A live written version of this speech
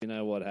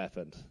know what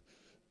happened.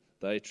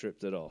 They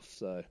tripped it off.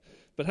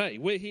 But hey,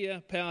 we're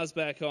here. Power's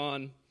back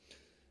on.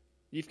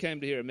 You've came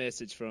to hear a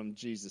message from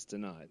Jesus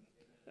tonight.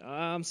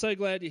 I'm so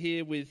glad you're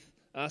here with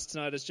us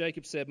tonight. As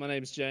Jacob said, my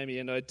name is Jamie,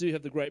 and I do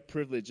have the great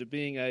privilege of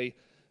being a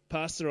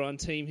pastor on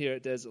team here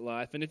at Desert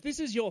Life. And if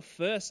this is your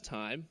first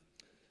time,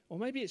 or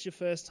maybe it's your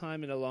first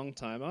time in a long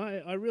time,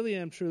 I really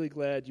am truly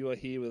glad you are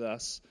here with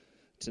us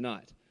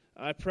tonight.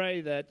 I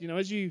pray that,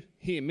 as you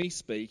hear me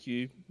speak,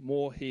 you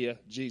more hear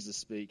Jesus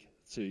speak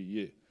to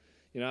you.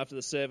 After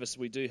the service,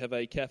 we do have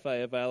a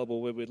cafe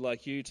available where we'd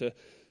like you to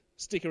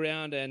stick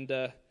around and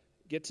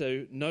get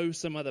to know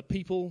some other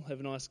people, have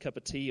a nice cup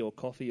of tea or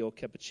coffee or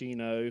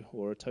cappuccino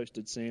or a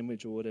toasted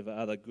sandwich or whatever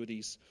other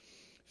goodies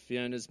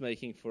Fiona's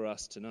making for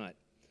us tonight.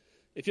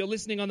 If you're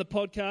listening on the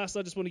podcast,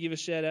 I just want to give a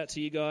shout out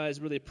to you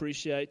guys. Really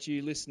appreciate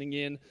you listening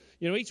in.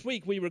 Each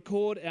week we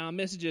record our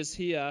messages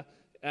here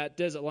at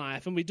Desert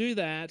Life, and we do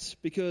that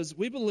because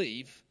we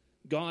believe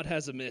God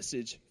has a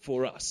message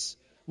for us.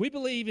 We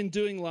believe in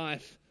doing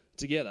life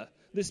together.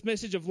 This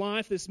message of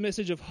life, this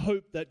message of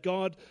hope that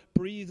God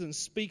breathes and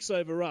speaks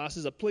over us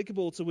is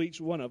applicable to each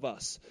one of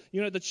us.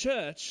 The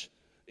church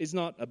is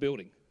not a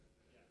building.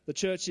 The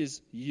church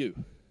is you.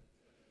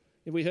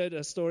 We heard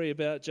a story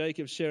about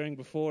Jacob sharing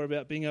before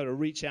about being able to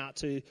reach out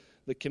to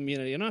the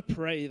community. And I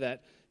pray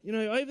that,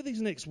 over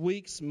these next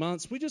weeks,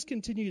 months, we just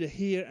continue to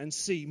hear and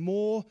see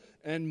more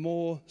and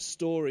more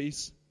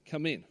stories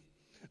come in.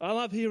 I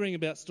love hearing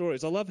about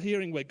stories. I love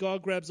hearing where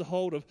God grabs a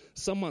hold of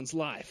someone's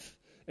life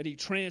and he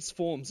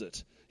transforms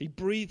it. He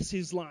breathes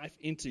his life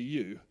into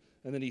you,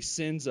 and then he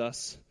sends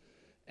us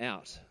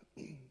out.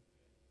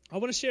 I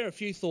want to share a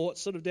few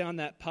thoughts sort of down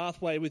that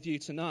pathway with you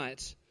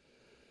tonight.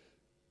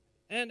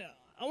 And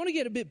I want to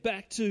get a bit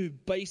back to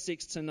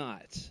basics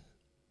tonight.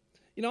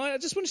 I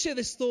just want to share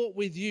this thought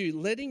with you,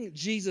 letting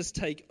Jesus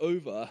take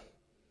over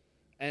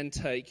and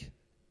take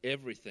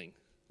everything.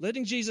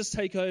 Letting Jesus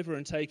take over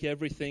and take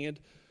everything. And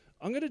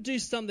I'm going to do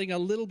something a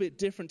little bit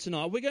different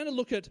tonight. We're going to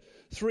look at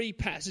 3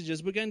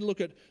 passages. We're going to look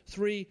at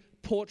 3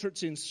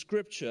 portraits in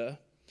Scripture.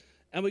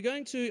 And we're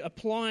going to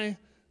apply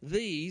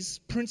these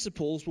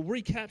principles. We'll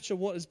recapture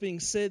what is being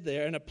said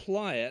there and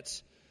apply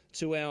it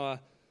to our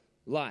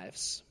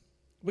lives.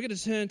 We're going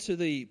to turn to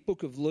the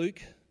book of Luke,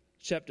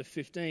 chapter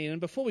 15.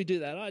 And before we do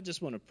that, I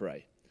just want to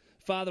pray.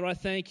 Father, I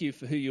thank you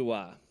for who you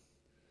are.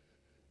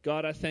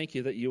 God, I thank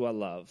you that you are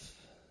love.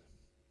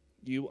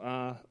 You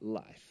are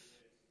life.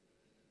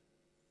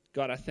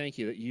 God, I thank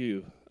you that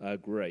you are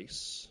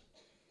grace.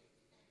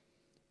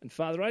 And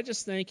Father, I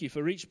just thank you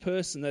for each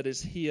person that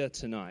is here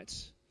tonight.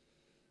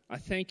 I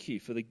thank you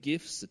for the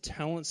gifts, the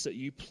talents that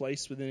you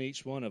place within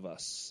each one of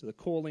us, the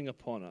calling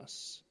upon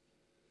us.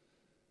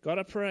 God,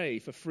 I pray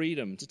for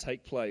freedom to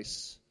take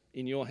place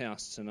in your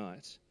house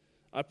tonight.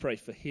 I pray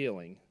for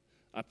healing.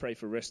 I pray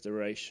for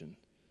restoration.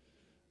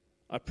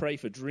 I pray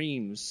for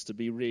dreams to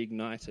be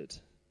reignited.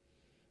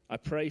 I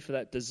pray for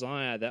that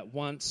desire that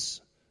once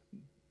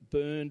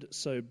burned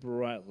so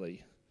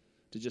brightly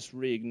to just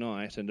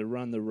reignite and to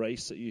run the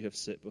race that you have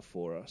set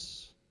before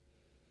us.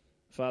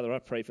 Father, I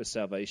pray for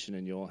salvation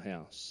in your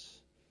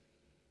house.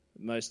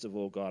 Most of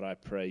all, God, I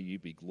pray you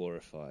be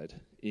glorified.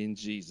 In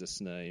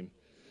Jesus' name,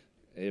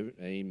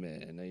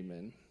 amen.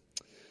 Amen.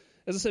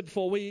 As I said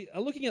before, we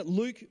are looking at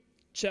Luke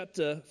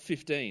chapter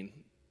 15.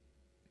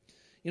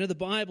 The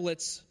Bible,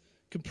 it's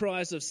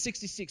comprised of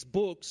 66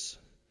 books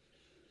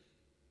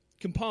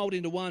compiled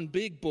into one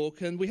big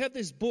book. And we have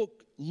this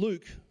book,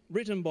 Luke,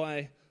 written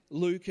by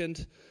Luke,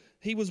 and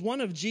he was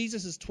one of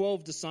Jesus'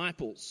 12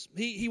 disciples.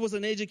 He was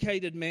an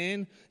educated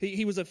man.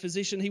 He was a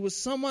physician. He was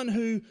someone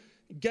who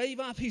gave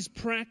up his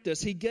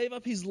practice. He gave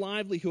up his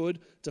livelihood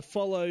to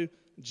follow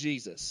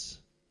Jesus.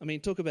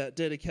 Talk about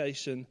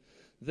dedication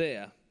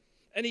there.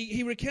 And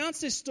he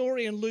recounts this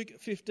story in Luke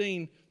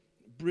 15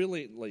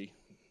 brilliantly.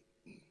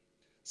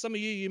 Some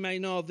of you may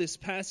know of this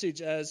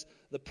passage as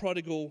the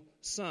prodigal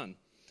son.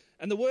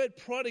 And the word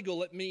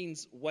prodigal, it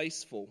means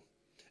wasteful.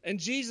 And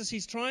Jesus,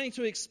 he's trying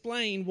to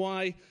explain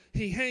why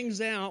he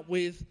hangs out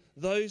with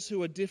those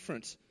who are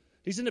different.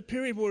 He's in a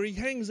period where he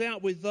hangs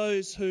out with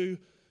those who,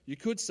 you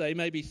could say,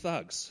 maybe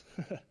thugs.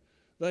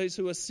 Those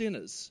who are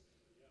sinners.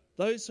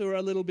 Those who are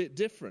a little bit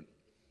different.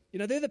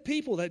 They're the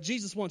people that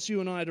Jesus wants you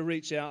and I to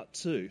reach out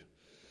to.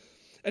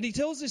 And he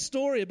tells this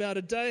story about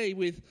a dad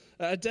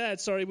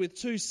with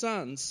 2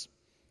 sons.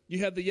 You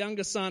have the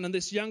younger son, and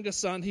this younger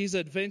son, he's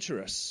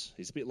adventurous.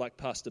 He's a bit like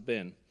Pastor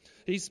Ben.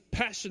 He's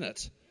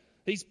passionate.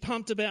 He's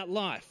pumped about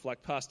life,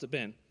 like Pastor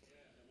Ben.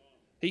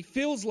 He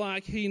feels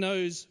like he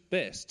knows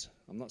best.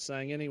 I'm not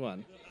saying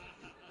anyone.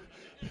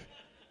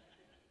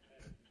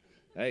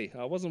 Hey,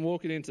 I wasn't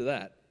walking into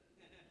that.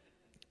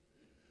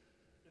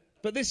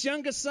 But this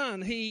younger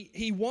son,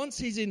 he wants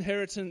his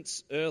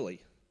inheritance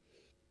early.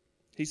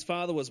 His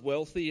father was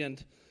wealthy,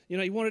 and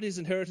he wanted his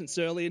inheritance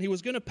early, and he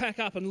was going to pack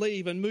up and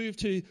leave and move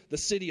to the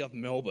city of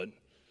Melbourne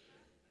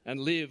and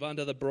live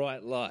under the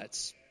bright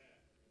lights.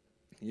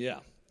 Yeah.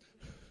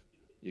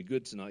 You're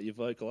good tonight. You're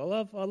vocal.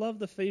 I love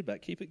the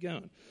feedback. Keep it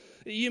going.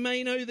 You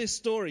may know this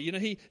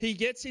story. He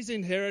gets his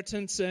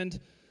inheritance, and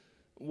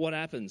what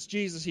happens?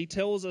 Jesus, he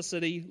tells us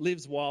that he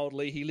lives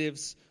wildly, he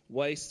lives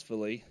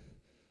wastefully.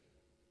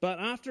 But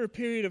after a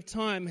period of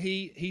time,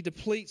 he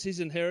depletes his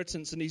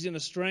inheritance and he's in a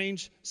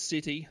strange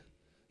city.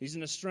 He's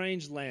in a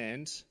strange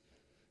land.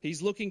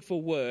 He's looking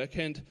for work,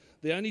 and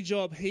the only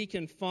job he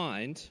can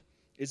find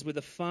is with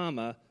a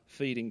farmer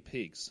feeding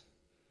pigs.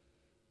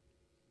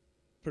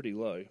 Pretty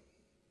low.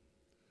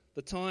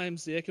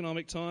 The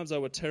economic times, they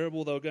were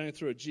terrible. They were going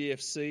through a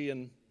GFC,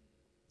 and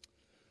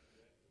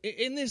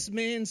in this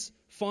man's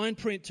fine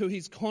print to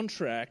his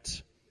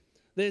contract,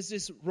 there's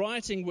this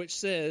writing which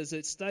states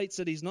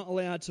that he's not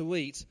allowed to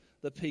eat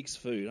the pig's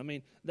food. I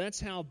mean, that's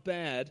how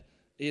bad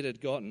it had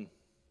gotten.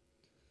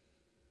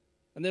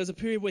 And there's a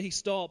period where he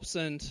stops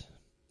and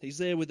he's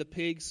there with the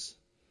pigs.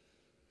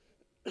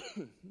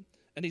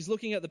 And he's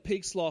looking at the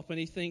pig slop and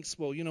he thinks,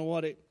 well, you know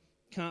what, it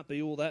can't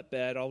be all that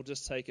bad. I'll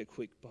just take a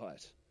quick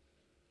bite.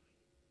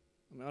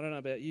 I mean, I don't know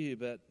about you,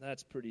 but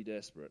that's pretty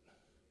desperate.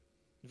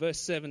 Verse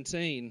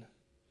 17,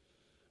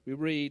 we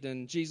read,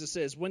 and Jesus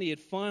says, when he had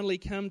finally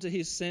come to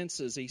his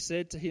senses, he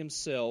said to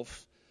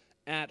himself,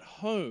 at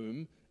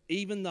home,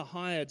 even the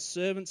hired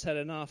servants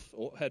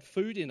had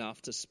food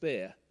enough to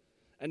spare.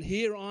 And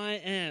here I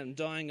am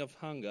dying of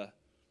hunger.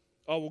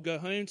 I will go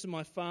home to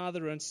my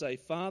father and say,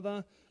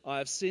 Father, I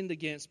have sinned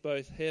against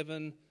both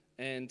heaven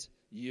and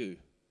you.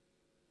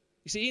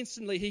 You see,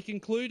 instantly he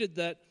concluded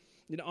that,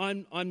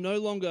 I'm no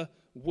longer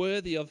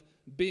worthy of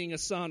being a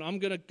son. I'm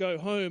going to go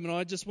home and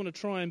I just want to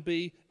try and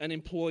be an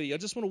employee. I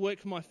just want to work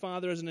for my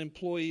father as an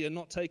employee and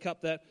not take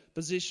up that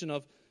position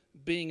of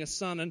being a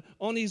son. And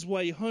on his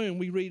way home,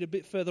 we read a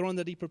bit further on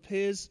that he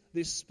prepares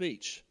this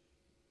speech.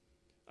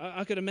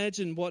 I could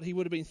imagine what he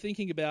would have been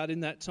thinking about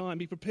in that time.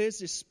 He prepares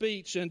this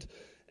speech, and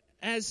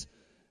as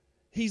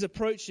he's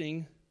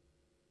approaching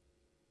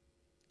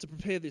to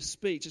prepare this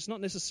speech, it's not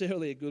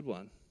necessarily a good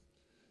one.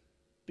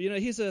 But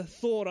here's a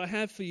thought I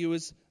have for you,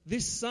 is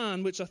this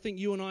son, which I think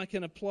you and I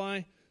can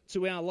apply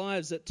to our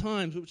lives at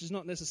times, which is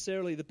not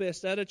necessarily the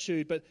best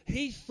attitude, but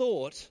he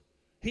thought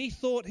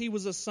he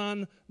was a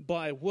son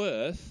by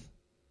worth,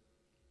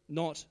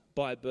 not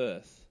by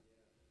birth.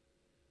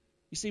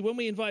 You see, when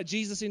we invite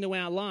Jesus into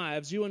our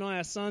lives, you and I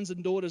are sons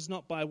and daughters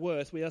not by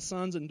worth. We are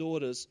sons and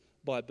daughters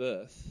by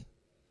birth.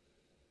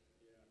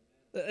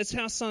 That's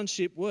how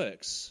sonship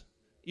works.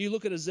 You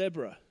look at a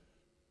zebra.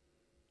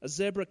 A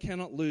zebra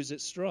cannot lose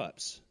its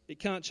stripes. It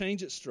can't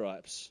change its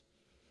stripes.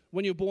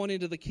 When you're born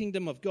into the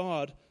kingdom of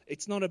God,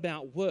 it's not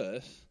about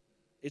worth,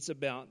 it's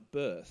about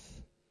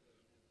birth.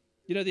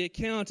 The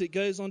account, it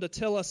goes on to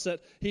tell us that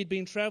he'd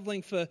been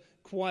traveling for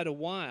quite a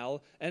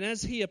while, and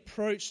as he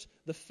approached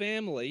the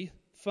family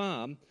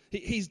farm,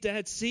 his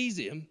dad sees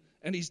him,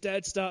 and his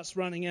dad starts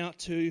running out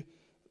to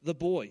the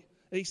boy.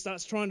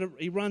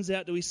 He runs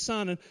out to his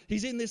son, and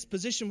he's in this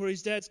position where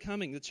his dad's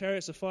coming. The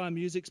Chariots of Fire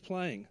music's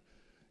playing.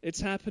 It's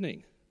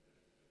happening.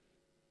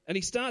 And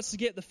he starts to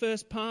get the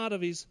first part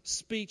of his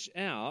speech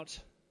out,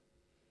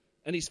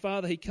 and his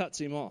father, he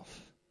cuts him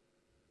off.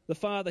 The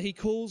father, he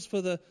calls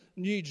for the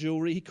new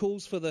jewelry, he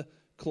calls for the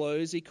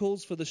clothes, he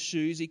calls for the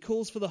shoes, he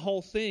calls for the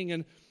whole thing,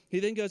 and he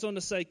then goes on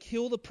to say,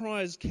 kill the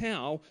prize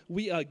cow,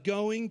 we are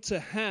going to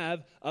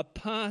have a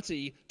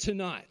party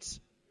tonight.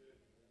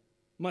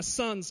 My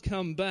son's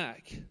come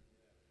back.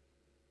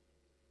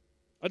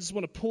 I just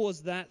want to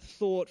pause that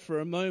thought for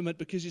a moment,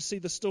 because you see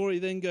the story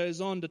then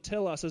goes on to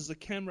tell us as the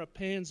camera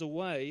pans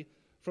away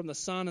from the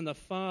son and the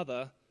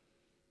father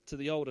to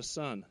the older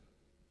son.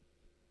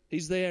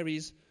 He's there,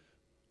 he's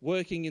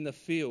working in the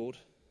field,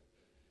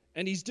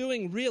 and he's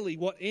doing really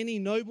what any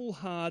noble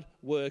hard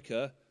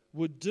worker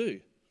would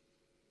do.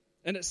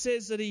 And it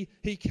says that he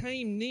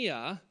came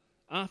near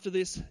after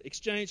this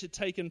exchange had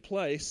taken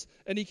place,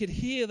 and he could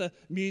hear the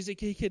music,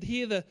 he could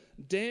hear the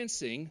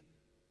dancing,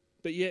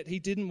 but yet he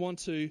didn't want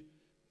to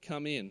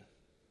come in.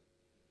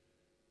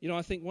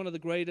 I think one of the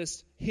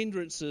greatest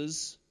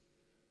hindrances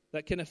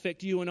that can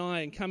affect you and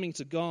I in coming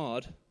to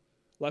God,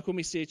 like when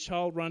we see a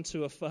child run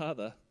to a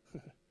father,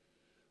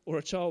 or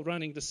a child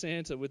running to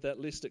Santa with that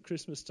list at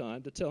Christmas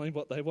time to tell him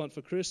what they want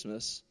for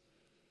Christmas,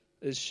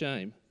 is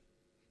shame.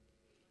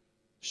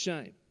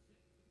 Shame.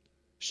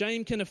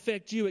 Shame can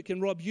affect you. It can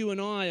rob you and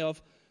I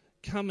of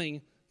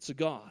coming to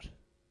God.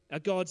 Our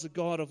God's a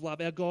God of love.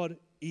 Our God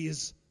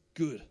is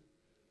good.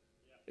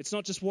 It's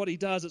not just what he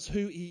does, it's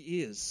who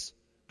he is.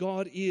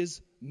 God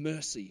is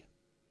mercy.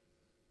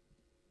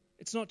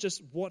 It's not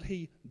just what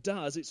he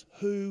does, it's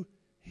who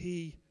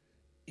he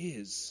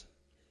is.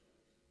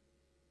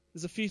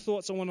 There's a few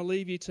thoughts I want to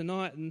leave you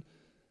tonight, and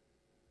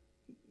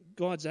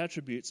God's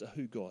attributes are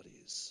who God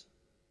is.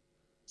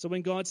 So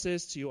when God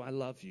says to you, I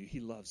love you, he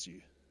loves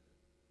you.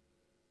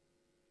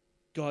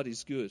 God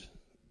is good.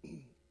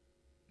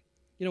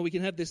 We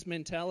can have this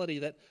mentality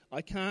that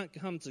I can't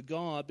come to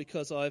God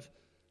because I've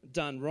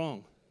done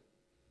wrong.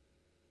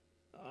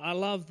 I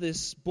love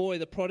this boy,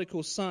 the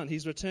prodigal son.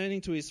 He's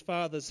returning to his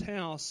father's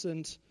house,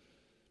 and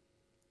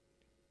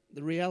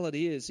the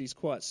reality is he's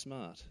quite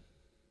smart.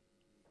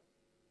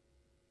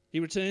 He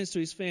returns to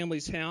his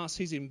family's house.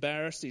 He's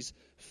embarrassed his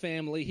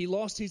family. He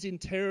lost his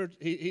inheritance.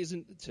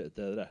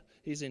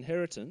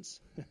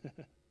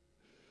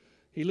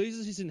 He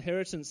loses his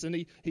inheritance,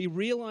 and he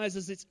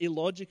realizes it's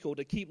illogical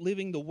to keep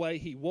living the way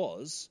he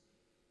was.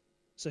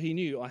 So he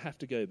knew, I have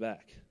to go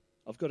back.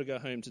 I've got to go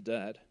home to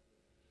Dad.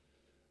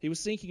 He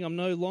was thinking, I'm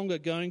no longer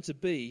going to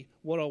be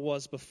what I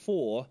was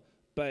before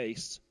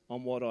based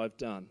on what I've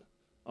done.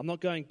 I'm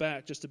not going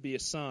back just to be a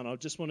son. I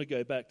just want to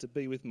go back to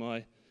be with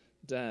my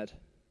dad.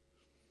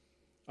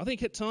 I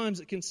think at times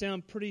it can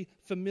sound pretty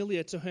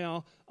familiar to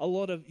how a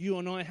lot of you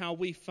and I, how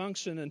we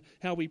function and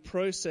how we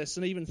process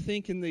and even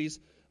think in these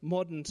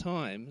modern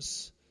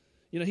times.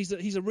 You know,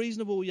 he's a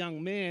reasonable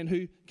young man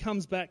who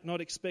comes back not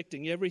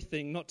expecting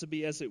everything not to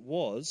be as it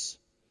was,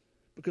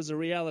 because the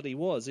reality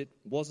was it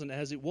wasn't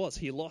as it was.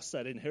 He lost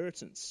that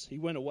inheritance. He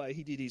went away.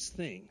 He did his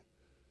thing.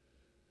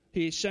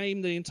 He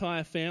shamed the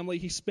entire family.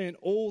 He spent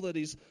all that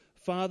his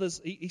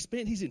father's... He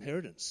spent his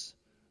inheritance.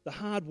 The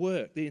hard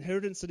work, the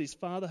inheritance that his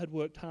father had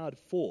worked hard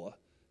for.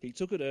 He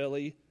took it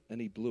early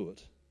and he blew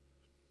it.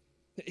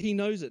 He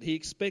knows it. He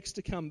expects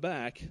to come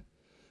back.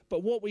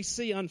 But what we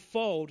see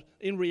unfold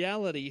in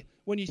reality,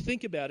 when you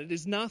think about it,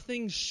 is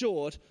nothing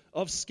short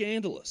of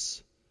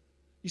scandalous.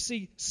 You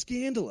see,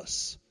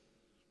 scandalous.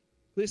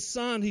 This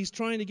son, he's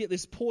trying to get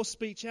this poor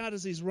speech out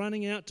as he's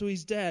running out to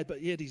his dad,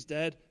 but yet his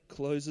dad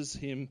closes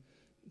him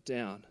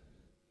down.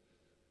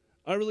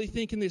 I really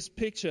think in this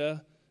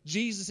picture,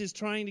 Jesus is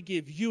trying to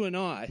give you and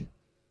I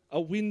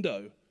a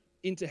window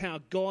into how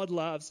God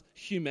loves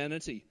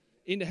humanity,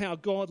 into how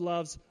God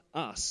loves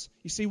us.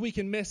 You see, we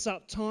can mess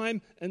up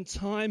time and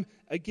time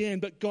again,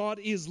 but God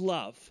is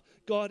love.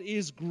 God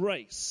is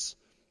grace.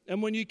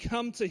 And when you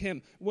come to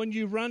him, when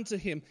you run to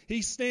him,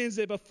 he stands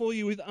there before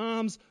you with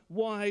arms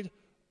wide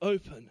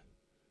open.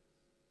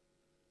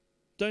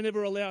 Don't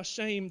ever allow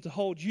shame to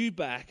hold you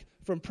back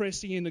from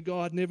pressing into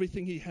God and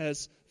everything he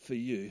has for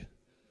you.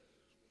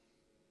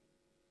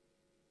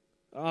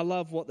 I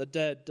love what the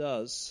dad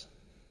does.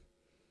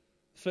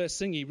 First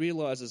thing, he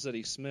realizes that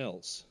he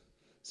smells.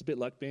 It's a bit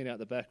like being out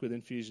the back with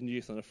Infusion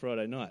Youth on a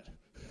Friday night.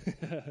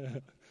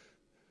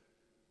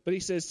 But he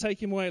says,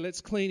 take him away,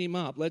 let's clean him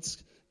up,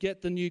 let's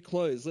get the new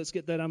clothes, let's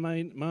get that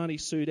Armani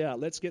suit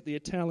out, let's get the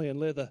Italian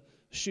leather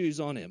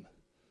shoes on him,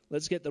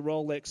 let's get the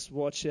Rolex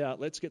watch out,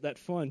 let's get that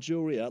fine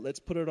jewelry out, let's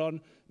put it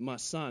on my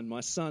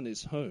son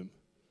is home.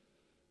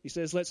 He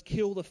says, let's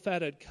kill the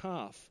fatted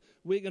calf.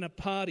 We're going to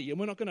party, and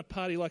we're not going to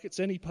party like it's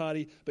any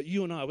party, but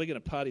you and I, we're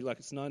going to party like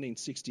it's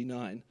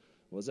 1969.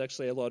 It was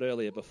actually a lot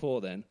earlier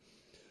before then.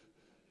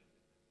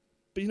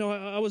 But, you know,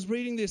 I was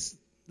reading this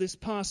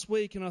past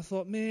week, and I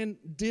thought, man,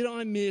 did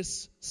I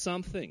miss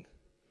something?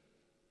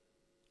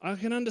 I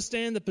can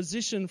understand the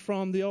position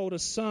from the older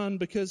son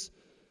because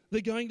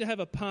they're going to have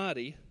a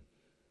party.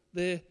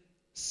 They're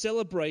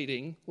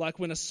celebrating like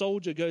when a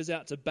soldier goes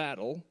out to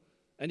battle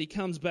and he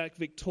comes back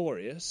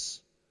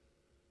victorious.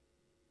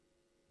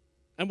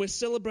 And we're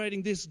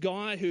celebrating this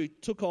guy who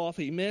took off,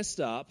 he messed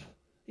up.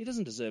 He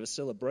doesn't deserve a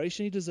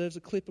celebration. He deserves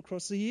a clip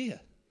across the ear.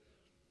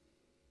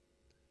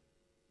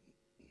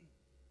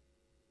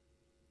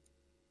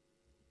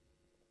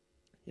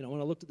 You know,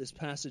 when I looked at this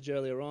passage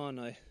earlier on,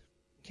 I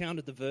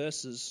counted the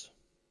verses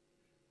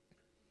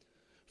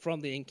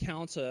from the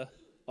encounter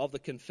of the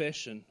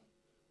confession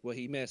where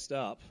he messed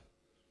up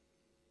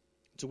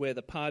to where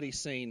the party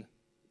scene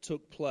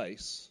took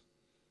place,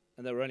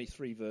 and there were only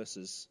 3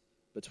 verses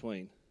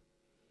between.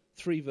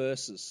 3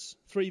 verses.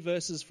 3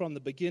 verses from the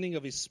beginning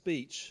of his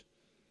speech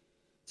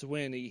to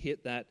when he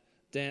hit that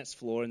dance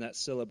floor and that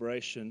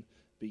celebration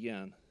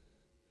began.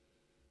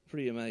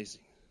 Pretty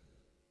amazing.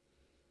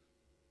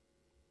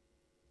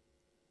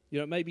 You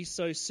know, it may be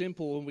so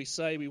simple when we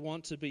say we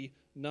want to be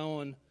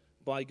known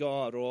by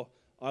God or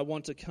I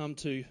want to come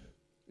to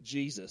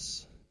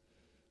Jesus.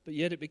 But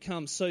yet it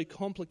becomes so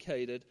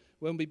complicated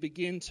when we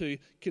begin to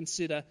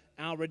consider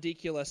our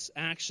ridiculous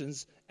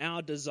actions,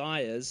 our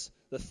desires,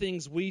 the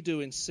things we do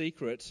in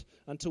secret,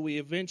 until we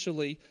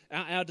eventually,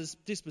 our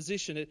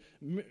disposition, it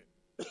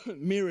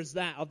mirrors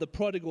that of the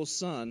prodigal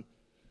son.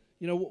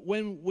 You know,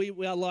 when we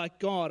are like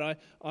God,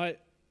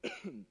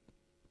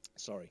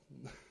 sorry.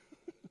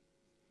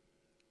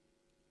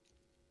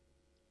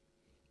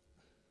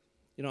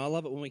 You know, I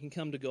love it when we can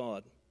come to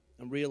God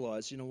and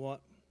realize, you know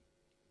what?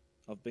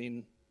 I've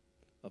made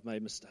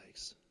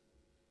mistakes.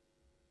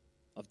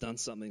 I've done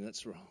something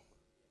that's wrong.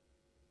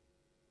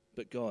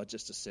 But God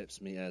just accepts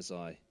me as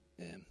I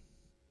am.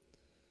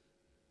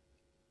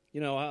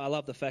 You know, I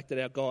love the fact that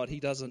our God,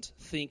 he doesn't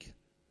think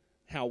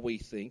how we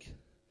think.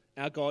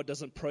 Our God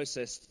doesn't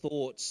process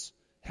thoughts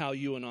how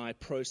you and I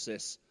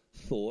process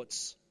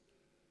thoughts.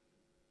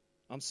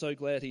 I'm so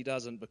glad he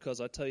doesn't, because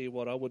I tell you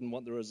what, I wouldn't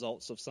want the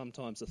results of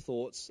sometimes the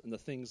thoughts and the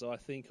things I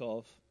think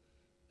of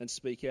and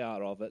speak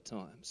out of at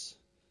times.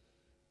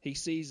 He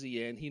sees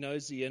the end. He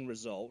knows the end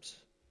result.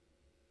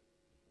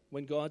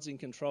 When God's in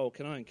control,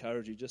 can I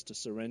encourage you just to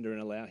surrender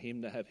and allow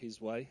him to have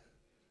his way?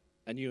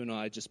 And you and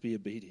I just be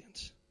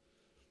obedient.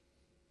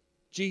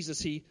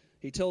 Jesus, he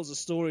tells a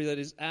story that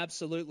is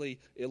absolutely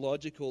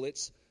illogical.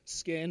 It's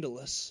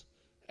scandalous.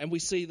 And we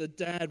see the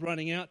dad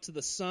running out to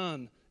the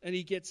son, and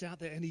he gets out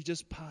there and he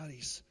just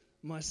parties.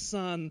 My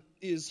son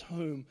is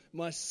home.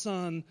 My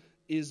son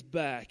is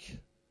back.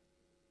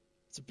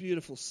 It's a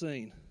beautiful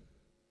scene.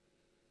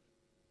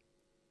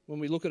 When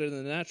we look at it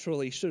in the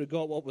natural, he should have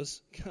got what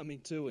was coming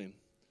to him.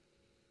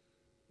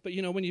 But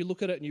when you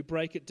look at it and you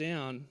break it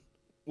down,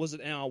 was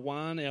it hour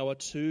 1, hour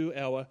 2,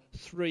 hour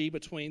 3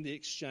 between the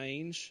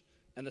exchange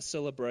and the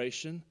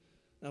celebration?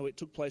 No, it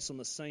took place on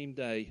the same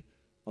day,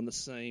 on the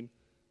same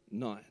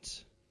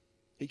night.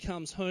 He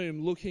comes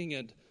home looking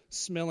and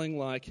smelling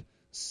like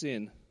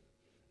sin.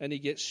 And he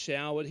gets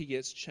showered, he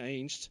gets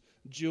changed,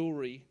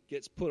 jewelry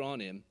gets put on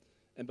him.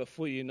 And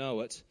before you know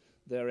it,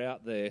 they're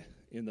out there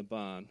in the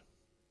barn.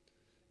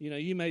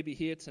 You may be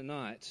here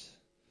tonight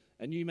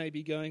and you may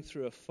be going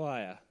through a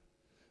fire.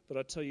 But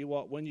I tell you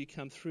what, when you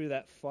come through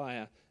that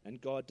fire and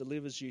God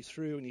delivers you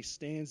through and he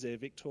stands there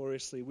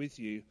victoriously with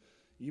you,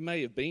 you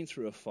may have been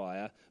through a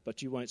fire,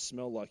 but you won't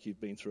smell like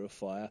you've been through a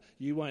fire.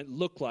 You won't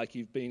look like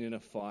you've been in a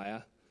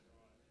fire.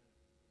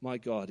 My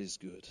God is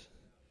good.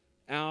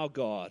 Our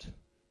God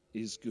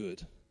is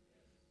good.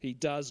 He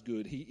does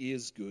good. He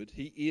is good.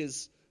 He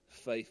is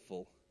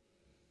faithful.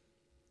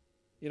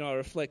 I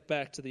reflect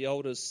back to the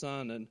older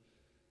son and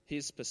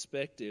his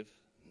perspective.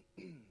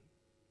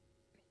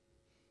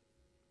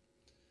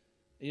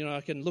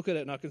 I can look at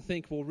it and I can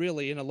think, well,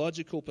 really, in a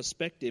logical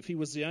perspective, he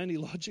was the only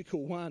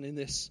logical one in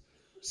this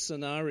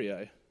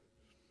scenario.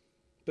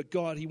 But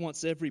God, he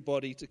wants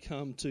everybody to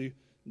come to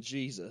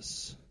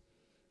Jesus.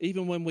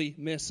 Even when we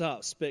mess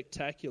up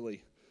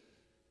spectacularly.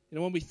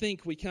 When we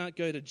think we can't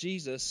go to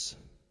Jesus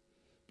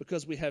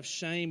because we have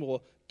shame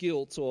or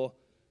guilt or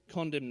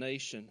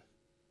condemnation,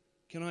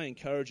 can I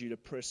encourage you to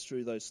press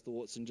through those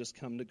thoughts and just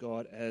come to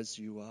God as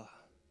you are?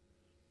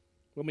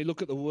 When we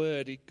look at the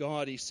word,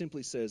 God, he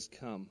simply says,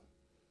 come.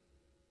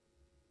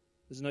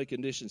 There's no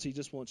conditions. He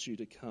just wants you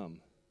to come.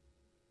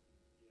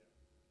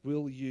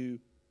 Will you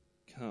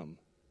come?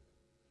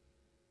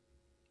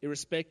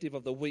 Irrespective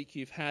of the week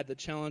you've had, the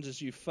challenges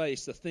you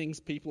face, the things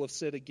people have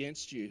said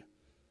against you,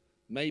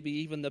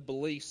 maybe even the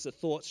beliefs, the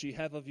thoughts you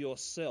have of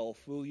yourself,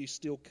 will you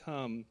still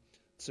come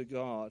to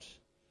God?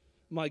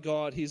 My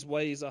God, his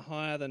ways are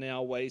higher than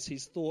our ways.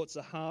 His thoughts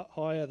are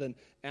higher than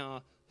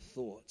our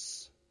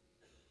thoughts.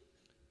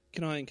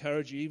 Can I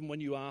encourage you, even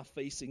when you are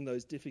facing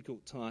those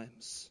difficult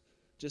times,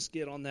 just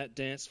get on that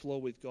dance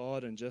floor with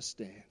God and just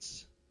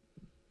dance.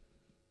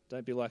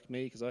 Don't be like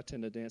me, because I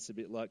tend to dance a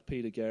bit like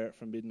Peter Garrett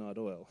from Midnight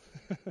Oil.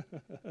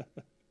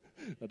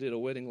 I did a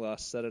wedding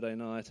last Saturday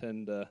night,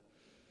 and it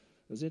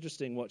was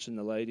interesting watching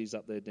the ladies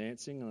up there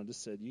dancing, and I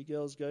just said, you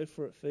girls go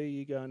for it, Fee,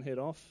 you go and head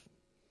off.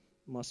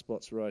 My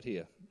spot's right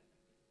here.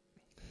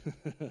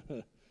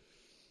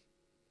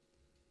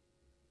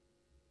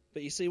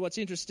 But you see, what's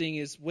interesting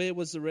is, where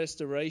was the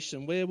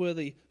restoration? Where were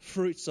the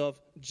fruits of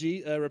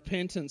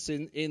repentance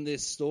in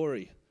this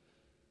story?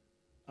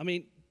 I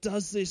mean,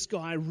 does this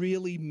guy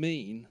really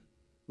mean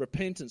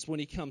repentance when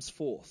he comes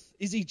forth?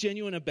 Is he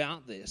genuine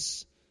about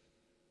this?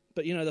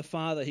 But the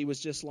father, he was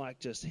just like,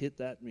 just hit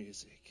that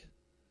music.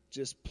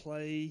 Just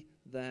play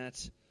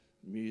that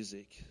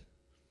music.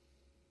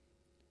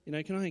 Can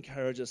I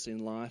encourage us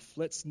in life?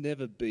 Let's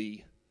never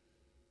be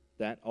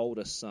that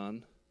older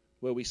son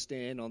where we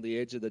stand on the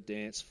edge of the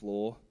dance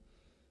floor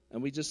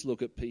and we just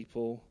look at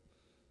people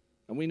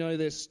and we know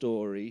their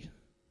story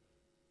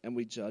and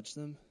we judge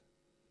them.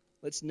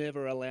 Let's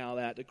never allow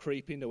that to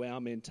creep into our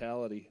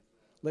mentality.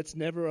 Let's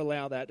never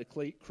allow that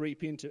to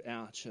creep into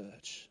our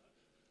church.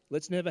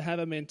 Let's never have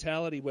a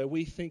mentality where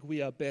we think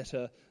we are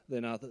better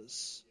than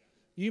others.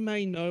 You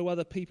may know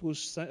other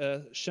people's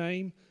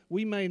shame.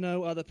 We may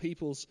know other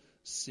people's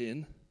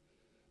sin.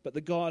 But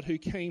the God who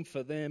came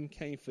for them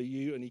came for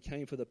you, and he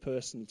came for the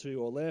person to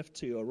your left,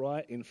 to your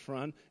right, in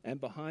front, and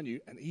behind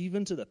you, and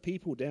even to the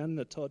people down in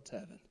the Todd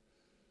Tavern.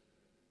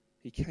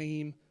 He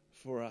came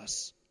for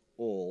us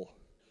all.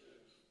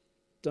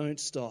 Don't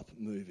stop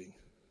moving.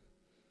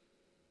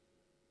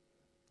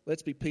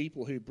 Let's be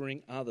people who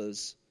bring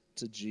others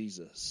to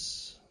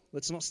Jesus.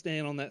 Let's not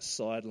stand on that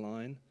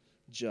sideline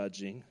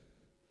judging.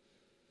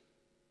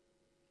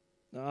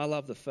 Now, I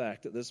love the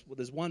fact that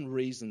there's one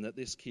reason that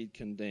this kid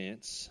can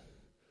dance.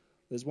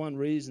 There's one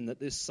reason that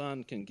this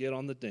son can get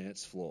on the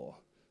dance floor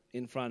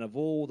in front of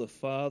all the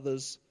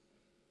fathers,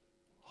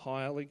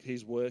 hiring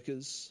his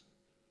workers,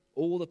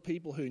 all the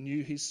people who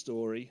knew his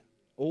story,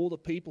 all the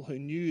people who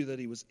knew that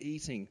he was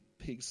eating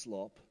pig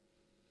slop.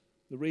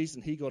 The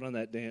reason he got on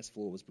that dance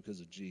floor was because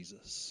of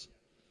Jesus.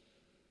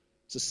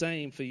 It's the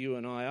same for you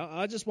and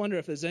I. I just wonder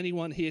if there's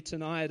anyone here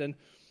tonight and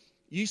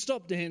you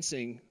stopped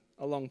dancing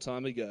a long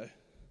time ago.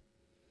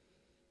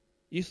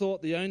 You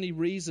thought the only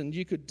reason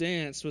you could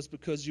dance was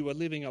because you were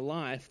living a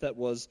life that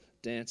was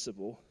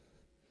danceable.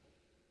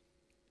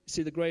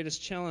 See, the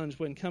greatest challenge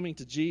when coming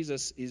to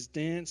Jesus is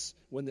dance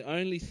when the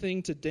only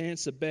thing to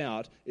dance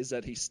about is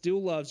that he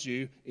still loves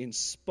you in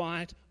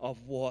spite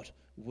of what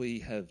we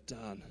have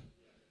done.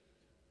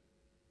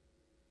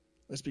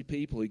 Let's be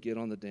people who get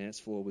on the dance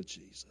floor with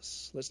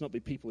Jesus. Let's not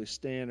be people who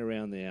stand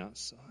around the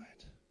outside.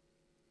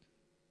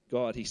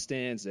 God, he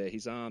stands there,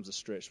 his arms are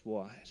stretched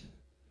wide,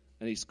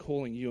 and he's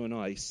calling you and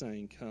I, he's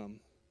saying, come.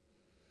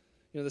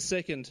 The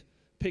second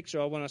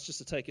picture I want us just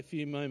to take a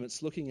few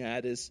moments looking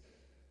at is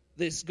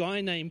this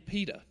guy named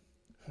Peter.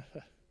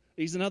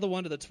 He's another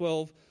one of the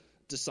 12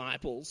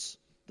 disciples,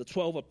 the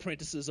 12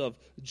 apprentices of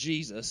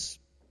Jesus.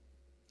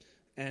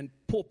 And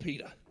poor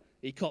Peter,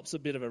 he cops a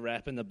bit of a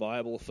rap in the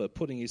Bible for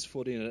putting his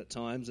foot in it at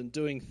times and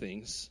doing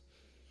things.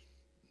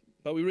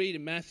 But we read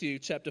in Matthew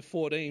chapter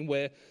 14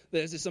 where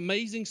there's this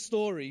amazing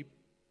story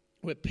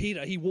where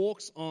Peter, he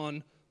walks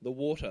on the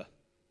water.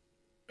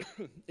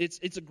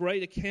 It's a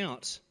great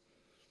account.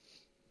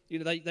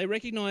 They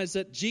recognize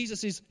that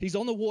Jesus he's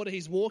on the water,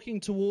 he's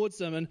walking towards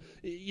them. And,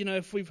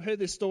 if we've heard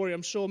this story,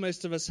 I'm sure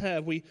most of us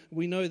have, we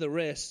know the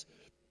rest.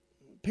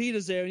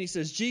 Peter's there and he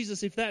says,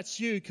 Jesus, if that's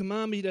you,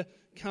 command me to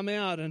come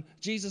out. And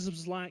Jesus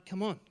was like,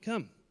 come on,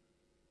 come.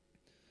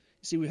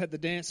 You see, we had the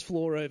dance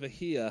floor over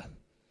here.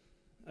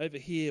 Over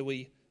here,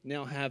 we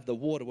now have the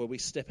water where we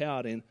step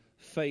out in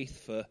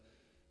faith for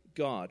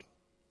God.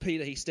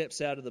 Peter, he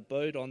steps out of the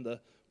boat on the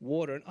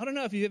water. And I don't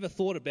know if you've ever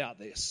thought about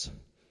this,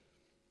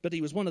 but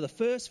he was one of the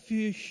first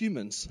few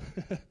humans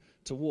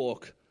to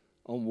walk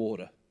on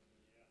water.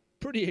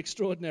 Pretty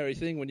extraordinary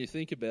thing when you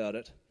think about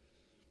it.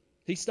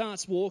 He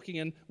starts walking,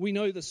 and we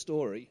know the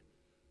story.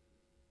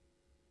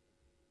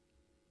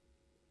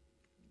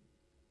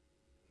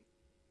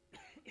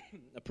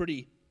 A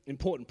pretty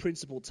important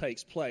principle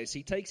takes place.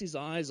 He takes his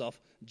eyes off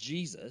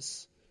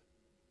Jesus,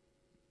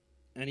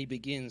 and he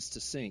begins to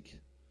sink.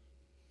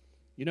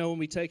 When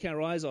we take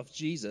our eyes off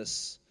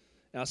Jesus,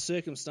 our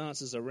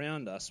circumstances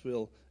around us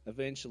will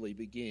eventually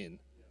begin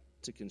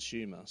to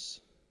consume us.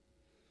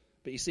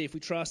 But you see, if we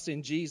trust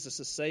in Jesus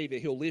as Savior,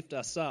 he'll lift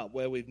us up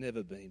where we've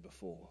never been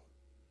before.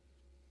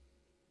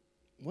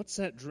 What's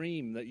that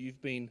dream that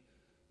you've been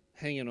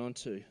hanging on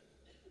to?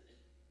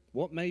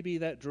 What may be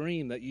that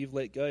dream that you've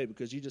let go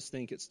because you just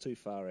think it's too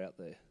far out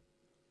there?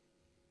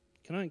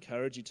 Can I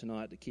encourage you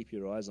tonight to keep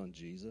your eyes on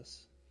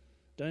Jesus?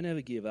 Don't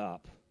ever give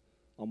up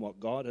on what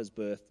God has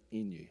birthed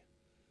in you.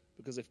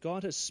 Because if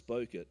God has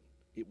spoke it,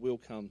 it will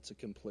come to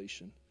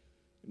completion.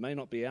 It may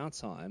not be our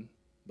time,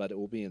 but it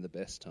will be in the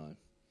best time.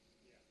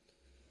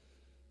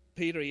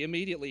 Peter, he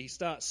immediately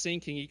starts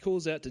sinking. He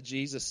calls out to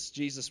Jesus.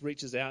 Jesus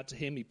reaches out to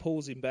him. He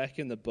pulls him back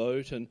in the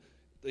boat, and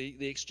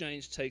the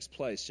exchange takes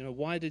place.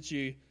 Why did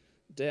you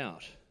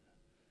doubt?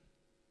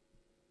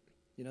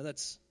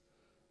 That's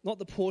not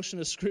the portion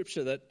of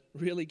Scripture that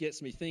really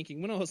gets me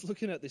thinking. When I was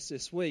looking at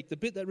this week, the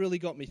bit that really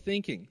got me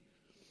thinking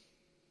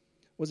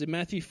was in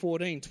Matthew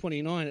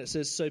 14:29. It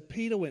says, so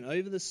Peter went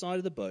over the side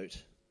of the boat.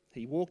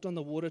 He walked on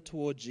the water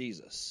toward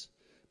Jesus.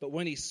 But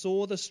when he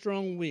saw the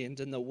strong wind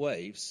and the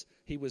waves,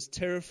 he was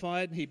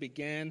terrified and he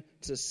began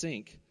to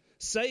sink.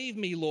 Save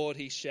me, Lord,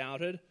 he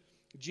shouted.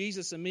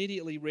 Jesus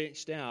immediately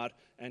reached out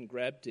and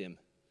grabbed him.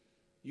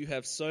 You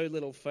have so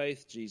little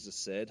faith, Jesus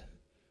said.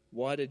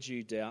 Why did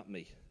you doubt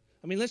me?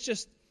 Let's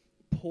just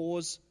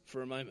pause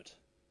for a moment.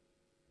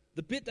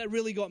 The bit that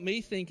really got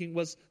me thinking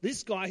was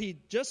this guy, he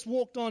just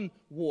walked on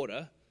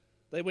water.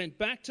 They went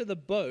back to the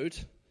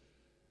boat.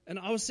 And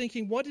I was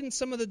thinking, why didn't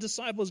some of the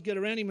disciples get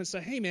around him and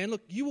say, hey man,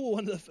 look, you were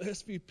one of the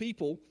first few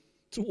people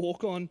to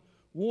walk on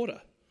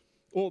water?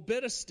 Or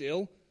better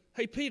still,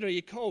 hey Peter, are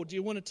you cold? Do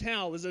you want a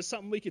towel? Is there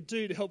something we could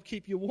do to help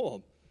keep you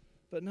warm?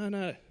 But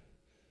no.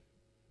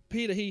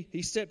 Peter,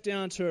 he stepped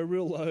down to a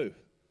real low.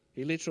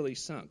 He literally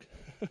sunk.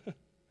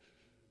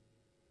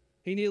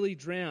 He nearly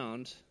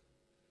drowned,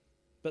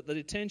 but the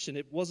attention,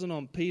 it wasn't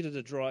on Peter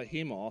to dry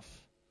him off.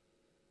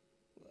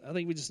 I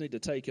think we just need to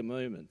take a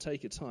moment,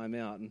 take a time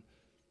out. And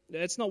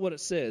it's not what it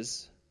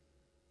says.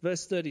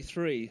 Verse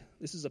 33,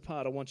 this is a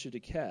part I want you to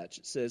catch.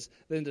 It says,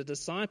 then the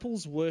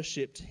disciples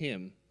worshipped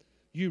him.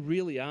 You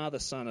really are the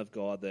Son of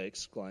God, they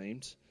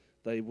exclaimed.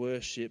 They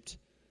worshipped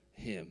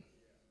him.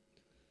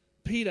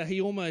 Peter,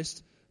 he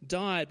almost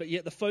died, but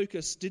yet the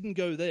focus didn't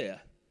go there.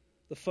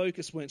 The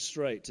focus went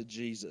straight to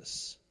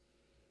Jesus.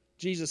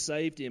 Jesus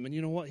saved him, and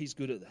you know what? He's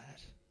good at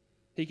that.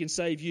 He can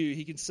save you.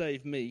 He can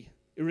save me.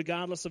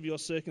 Regardless of your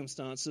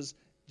circumstances,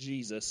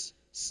 Jesus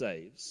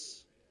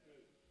saves.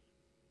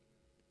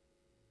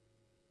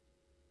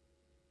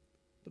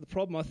 But the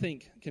problem, I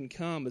think, can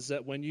come is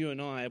that when you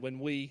and I, when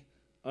we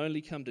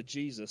only come to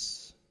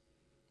Jesus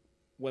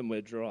when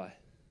we're dry,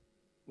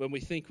 when we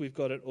think we've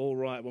got it all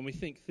right, when we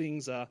think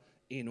things are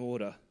in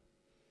order.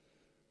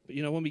 But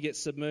when we get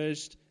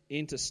submerged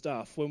into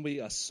stuff, when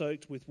we are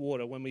soaked with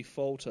water, when we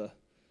falter,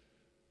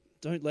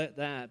 don't let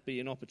that be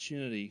an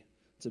opportunity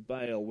to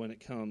bail when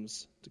it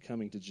comes to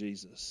coming to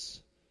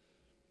Jesus.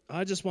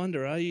 I just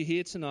wonder, are you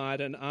here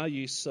tonight and are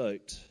you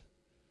soaked?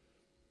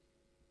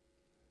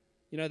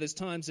 There's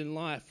times in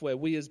life where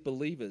we as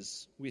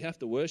believers, we have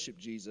to worship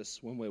Jesus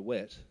when we're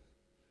wet.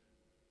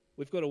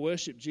 We've got to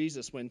worship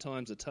Jesus when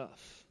times are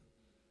tough.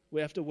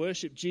 We have to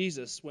worship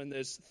Jesus when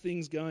there's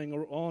things going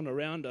on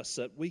around us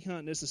that we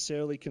can't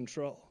necessarily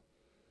control.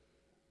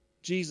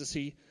 Jesus,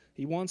 he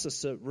wants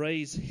us to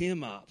raise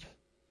him up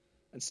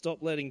and stop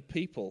letting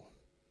people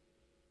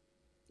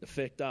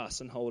affect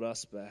us and hold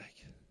us back.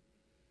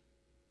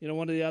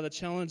 One of the other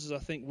challenges I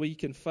think we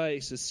can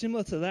face is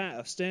similar to that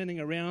of standing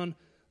around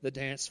the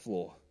dance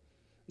floor,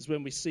 is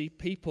when we see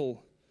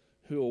people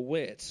who are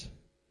wet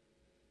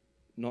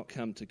not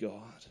come to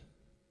God.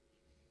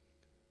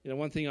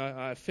 One thing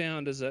I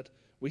found is that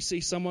we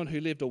see someone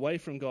who lived away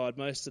from God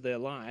most of their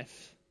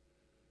life,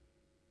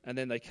 and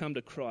then they come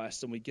to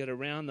Christ, and we get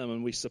around them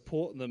and we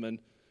support them and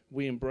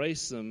we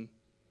embrace them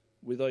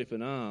with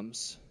open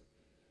arms.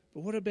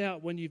 But what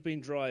about when you've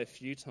been dry a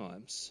few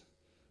times?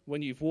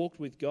 When you've walked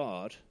with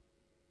God,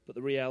 but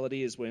the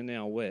reality is we're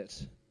now wet.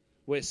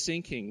 We're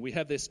sinking. We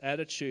have this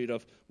attitude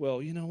of,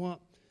 well, you know what?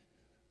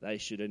 They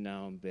should have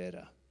known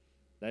better.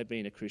 They've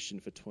been a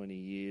Christian for 20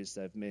 years.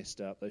 They've messed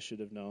up. They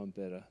should have known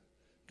better.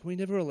 Can we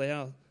never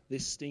allow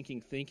this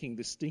stinking thinking,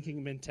 this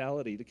stinking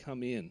mentality to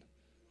come in?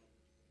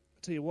 I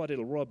tell you what,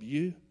 it'll rob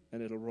you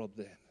and it'll rob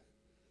them.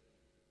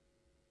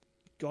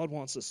 God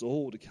wants us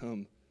all to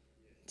come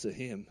to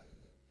Him.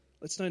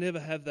 Let's don't ever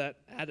have that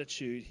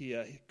attitude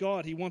here.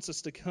 God, He wants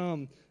us to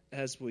come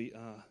as we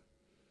are.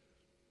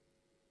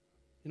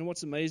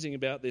 What's amazing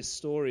about this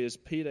story is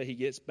Peter, he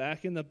gets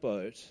back in the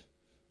boat.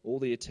 All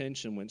the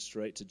attention went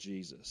straight to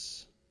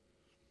Jesus.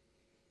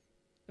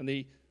 And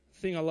the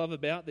thing I love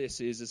about this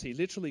is he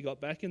literally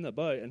got back in the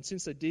boat, and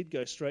since they did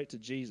go straight to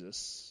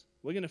Jesus,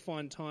 we're going to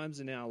find times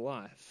in our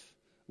life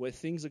where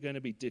things are going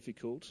to be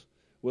difficult,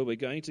 where we're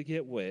going to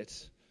get wet,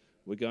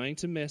 we're going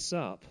to mess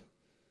up,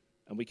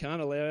 and we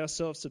can't allow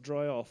ourselves to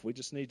dry off. We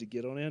just need to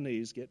get on our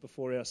knees, get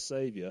before our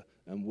Savior,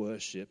 and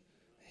worship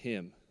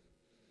Him.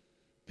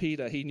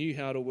 Peter, he knew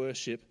how to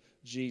worship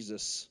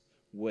Jesus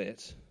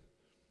wet.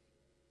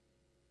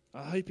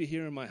 I hope you're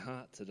hearing my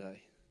heart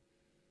today.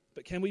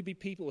 But can we be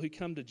people who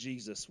come to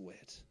Jesus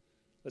wet?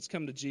 Let's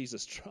come to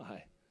Jesus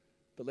dry,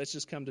 but let's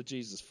just come to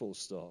Jesus full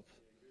stop.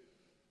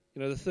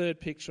 The third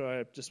picture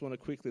I just want to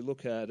quickly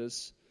look at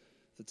is,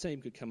 if the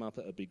team could come up,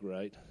 that would be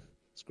great.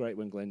 It's great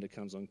when Glenda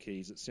comes on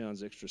keys. It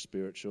sounds extra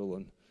spiritual,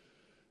 and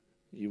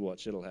you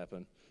watch, it'll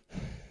happen.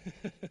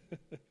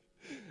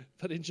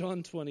 But in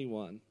John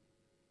 21,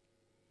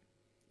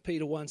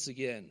 Peter once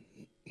again,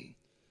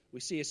 we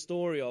see a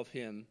story of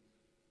him,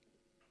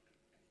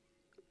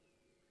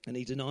 and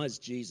he denies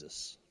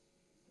Jesus.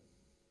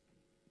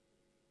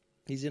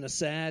 He's in a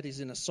sad,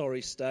 he's in a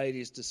sorry state,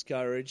 he's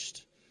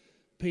discouraged.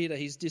 Peter,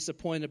 he's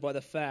disappointed by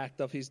the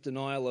fact of his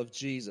denial of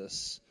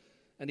Jesus.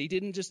 And he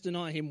didn't just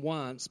deny him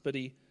once, but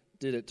he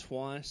did it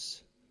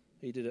twice.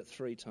 He did it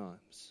 3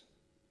 times.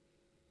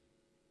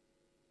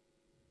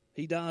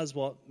 He does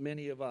what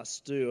many of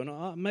us do,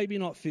 and maybe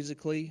not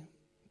physically,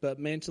 but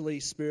mentally,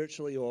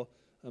 spiritually, or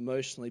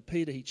emotionally.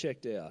 Peter, he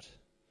checked out.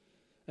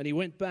 And he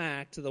went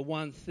back to the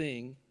one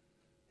thing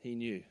he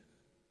knew.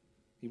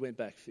 He went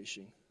back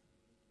fishing.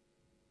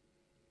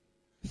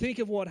 Think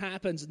of what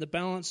happens in the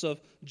balance of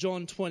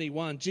John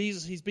 21.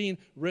 Jesus, he's been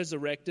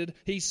resurrected.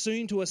 He's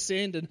soon to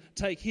ascend and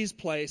take his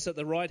place at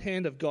the right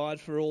hand of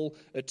God for all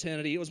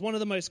eternity. It was one of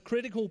the most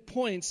critical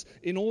points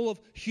in all of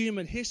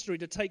human history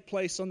to take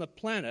place on the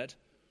planet.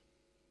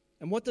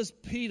 And what does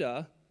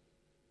Peter,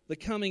 the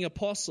coming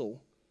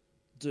apostle,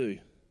 do?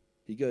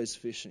 He goes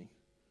fishing.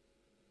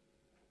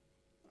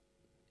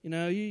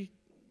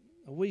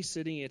 Are we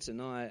sitting here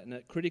tonight and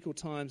at critical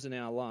times in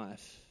our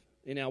life,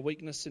 in our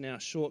weakness, in our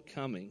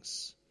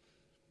shortcomings,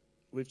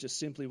 we've just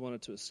simply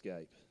wanted to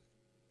escape,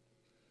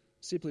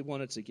 simply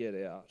wanted to get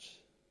out.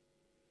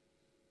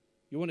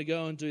 You want to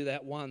go and do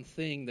that one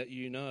thing that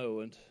you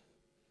know, and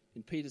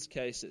in Peter's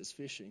case, it's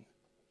fishing.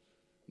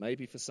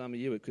 Maybe for some of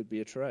you, it could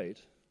be a trade.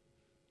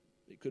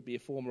 It could be a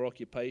former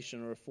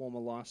occupation or a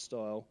former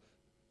lifestyle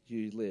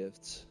you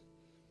lived.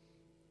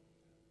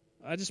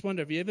 I just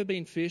wonder, have you ever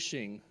been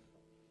fishing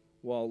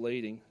while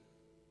leading?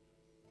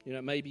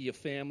 It may be your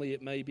family,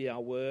 it may be our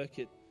work,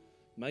 it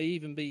may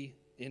even be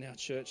in our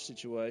church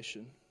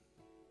situation.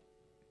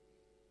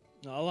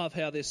 Now, I love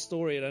how this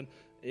story,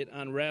 it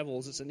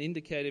unravels. It's an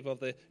indicative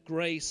of the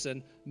grace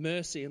and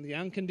mercy and the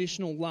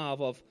unconditional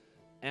love of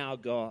our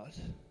God.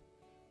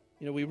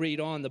 We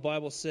read on, the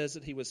Bible says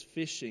that he was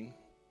fishing.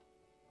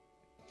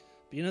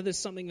 But there's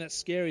something that's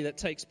scary that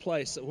takes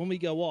place, that when we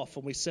go off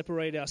and we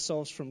separate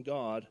ourselves from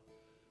God,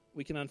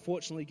 we can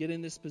unfortunately get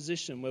in this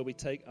position where we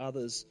take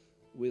others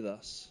with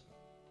us.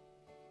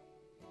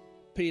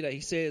 Peter,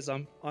 he says,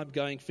 I'm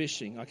going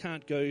fishing. I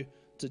can't go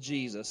to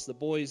Jesus. The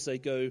boys, they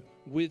go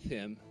with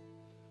him.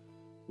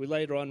 We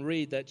later on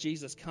read that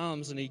Jesus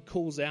comes and he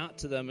calls out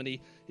to them, and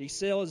he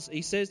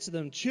says to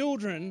them,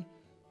 "Children,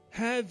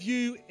 have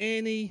you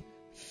any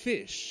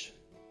fish?"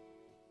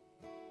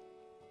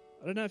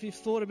 I don't know if you've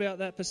thought about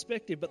that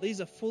perspective, but these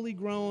are fully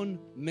grown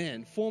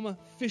men, former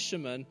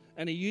fishermen,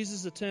 and he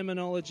uses the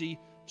terminology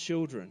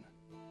children.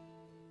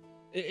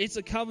 It's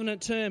a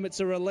covenant term. It's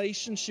a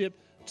relationship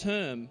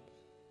term.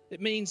 It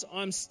means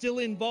I'm still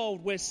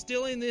involved. We're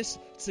still in this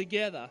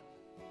together.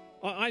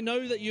 I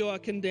know that you are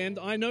condemned.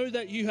 I know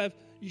that you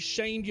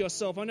shamed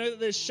yourself. I know that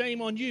there's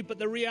shame on you, but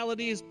the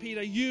reality is,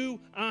 Peter, you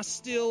are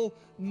still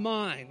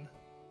mine.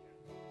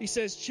 He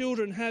says,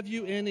 "Children, have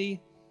you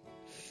any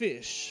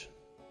fish?"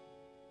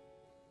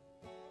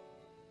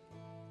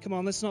 Come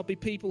on, let's not be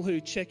people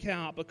who check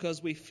out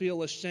because we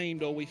feel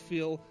ashamed or we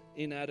feel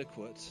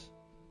inadequate.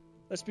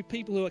 Let's be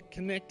people who are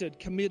connected,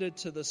 committed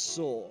to the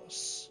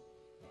source.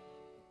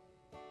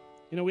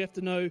 You know, we have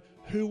to know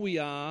who we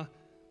are,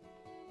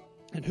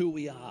 and who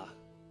we are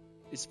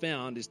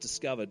is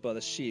discovered by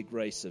the sheer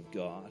grace of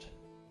God.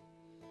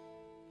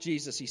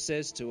 Jesus, he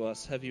says to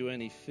us, have you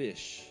any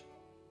fish?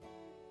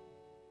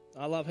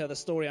 I love how the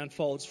story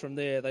unfolds from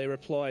there. They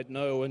replied,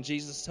 no. And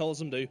Jesus tells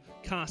them to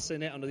cast their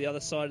net onto the other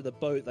side of the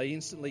boat. They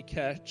instantly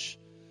catch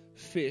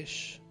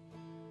fish.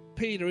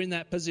 Peter, in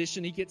that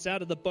position, he gets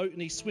out of the boat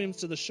and he swims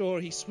to the shore.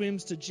 He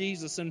swims to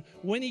Jesus. And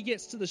when he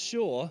gets to the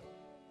shore,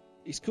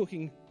 he's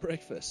cooking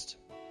breakfast.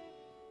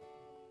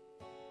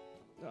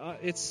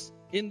 It's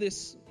in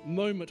this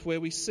moment where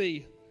we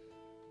see,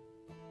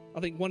 I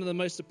think, one of the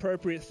most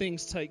appropriate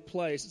things take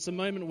place. It's a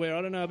moment where,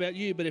 I don't know about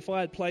you, but if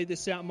I had played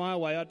this out my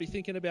way, I'd be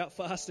thinking about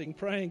fasting,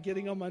 praying,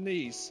 getting on my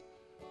knees,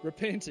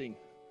 repenting,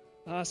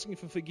 asking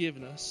for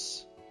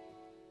forgiveness,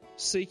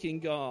 seeking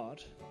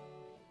God.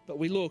 But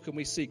we look and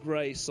we see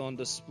grace on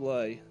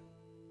display.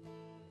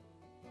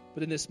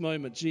 But in this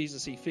moment,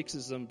 Jesus, he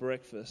fixes them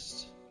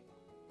breakfast.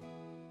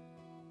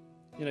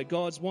 You know,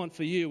 God's want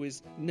for you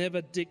is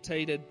never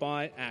dictated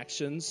by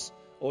actions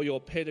or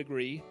your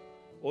pedigree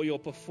or your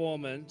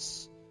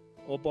performance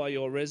or by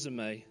your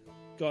resume.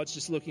 God's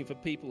just looking for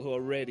people who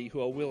are ready,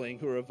 who are willing,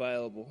 who are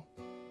available,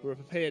 who are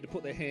prepared to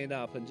put their hand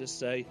up and just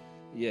say,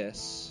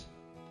 yes.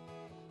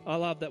 I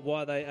love that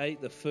while they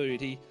ate the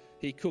food,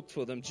 he cooked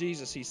for them.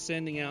 Jesus, he's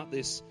sending out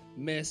this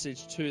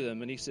message to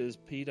them, and he says,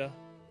 Peter,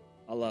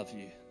 I love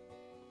you.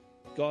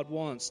 God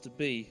wants to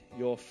be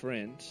your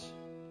friend.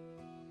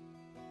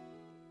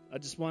 I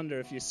just wonder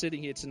if you're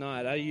sitting here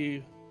tonight, are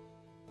you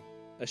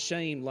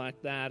ashamed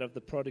like that of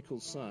the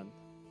prodigal son?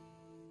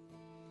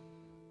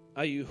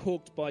 Are you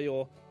hooked by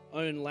your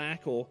own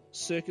lack or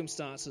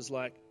circumstances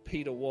like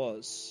Peter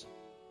was?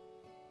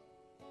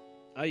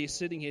 Are you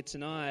sitting here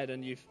tonight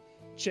and you've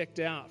checked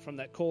out from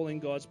that calling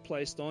God's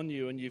placed on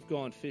you and you've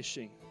gone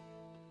fishing?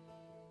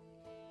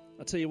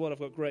 I'll tell you what, I've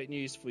got great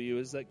news for you,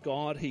 is that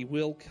God, he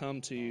will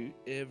come to you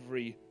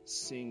every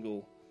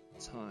single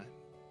time.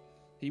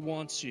 He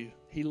wants you.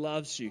 He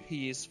loves you.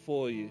 He is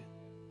for you.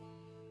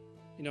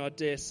 You know, I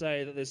dare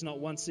say that there's not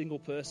one single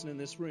person in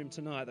this room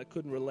tonight that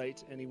couldn't relate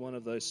to any one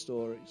of those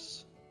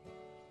stories.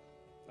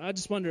 I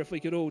just wonder if we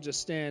could all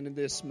just stand in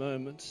this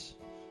moment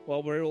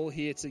while we're all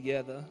here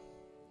together.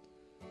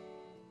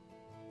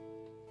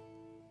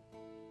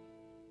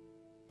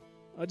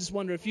 I just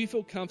wonder if you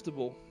feel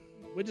comfortable.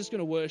 We're just going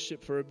to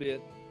worship for a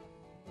bit.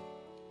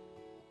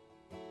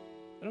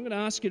 And I'm going to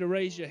ask you to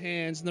raise your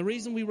hands. And the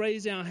reason we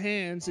raise our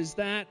hands is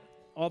that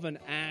of an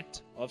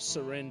act of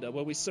surrender,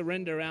 where we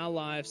surrender our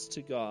lives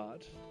to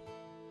God.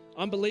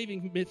 I'm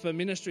believing for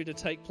ministry to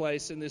take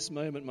place in this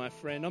moment, my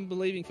friend. I'm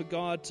believing for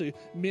God to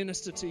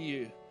minister to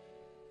you,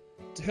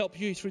 to help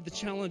you through the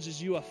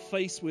challenges you are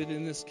faced with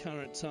in this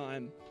current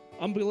time.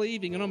 I'm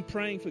believing and I'm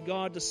praying for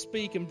God to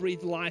speak and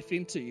breathe life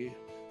into you,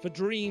 for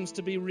dreams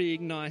to be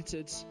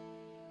reignited,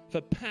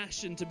 for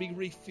passion to be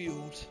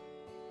refueled,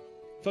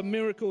 for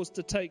miracles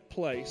to take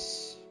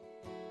place.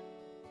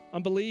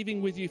 I'm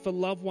believing with you for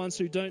loved ones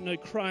who don't know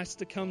Christ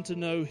to come to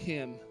know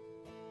him.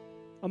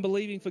 I'm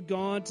believing for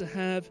God to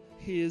have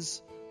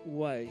his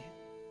way.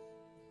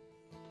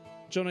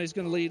 Johnny is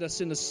going to lead us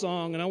in a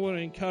song, and I want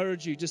to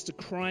encourage you just to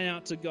cry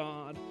out to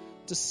God,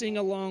 to sing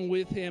along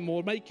with him,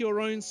 or make your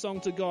own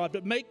song to God.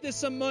 But make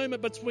this a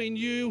moment between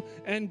you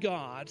and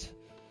God.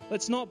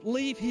 Let's not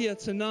leave here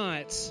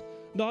tonight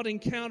not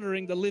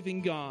encountering the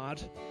living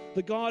God,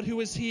 the God who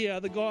is here,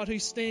 the God who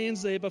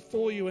stands there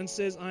before you and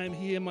says, I am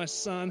here, my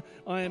son,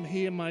 I am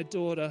here, my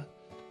daughter,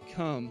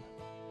 come.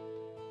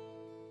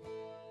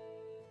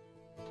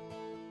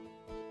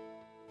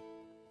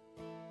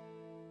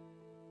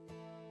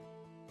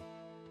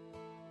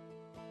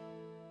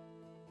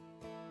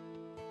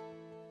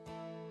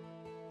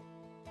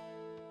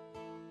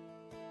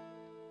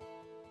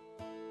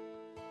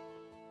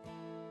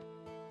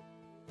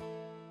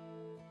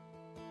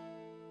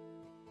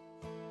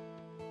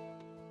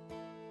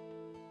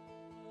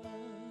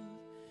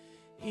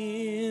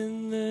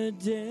 In the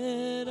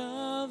dead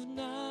of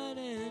night,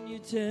 and you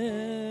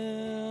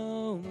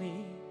tell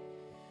me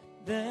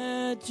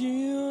that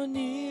you're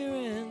near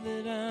and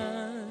that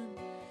I'm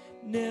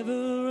never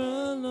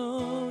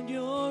alone.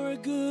 You're a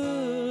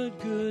good,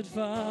 good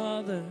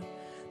Father.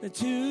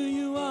 That's who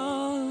you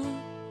are.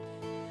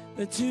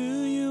 That's who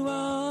you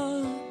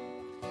are.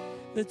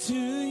 That's who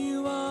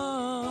you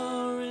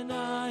are. And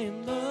I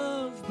am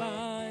loved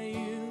by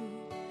you.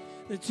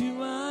 That's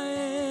who I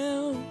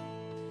am.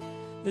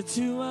 That's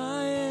who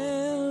I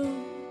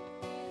am.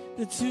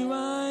 That's who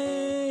I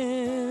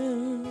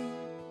am.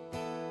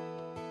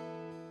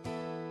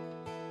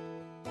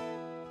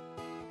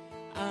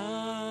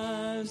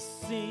 I've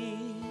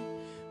seen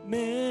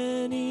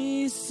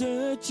many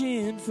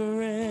searching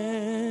for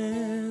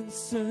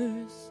answers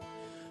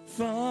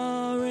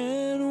far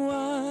and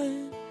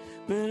wide,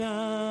 but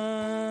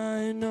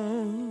I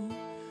know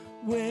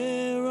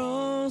we're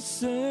all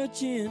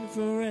searching asking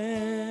for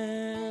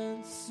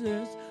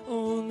answers.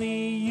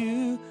 Only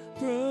you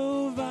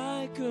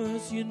provide,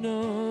 'cause you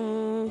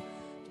know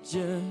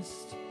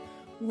just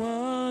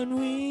what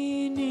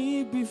we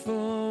need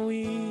before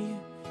we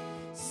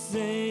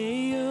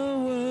say a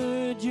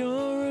word.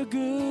 You're a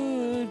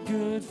good,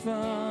 good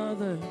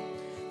Father.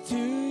 That's who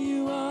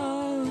you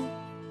are.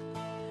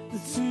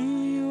 That's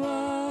who you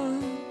are.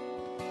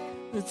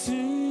 That's who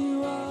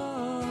you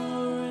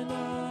are. And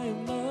I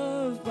am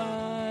loved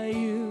by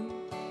you.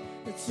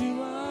 That's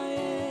who I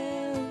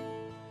am.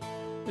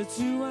 That's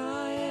who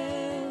I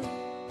am.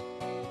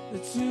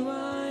 That's who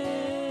I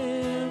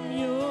am.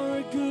 You're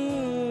a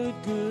good,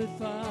 good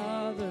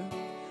Father.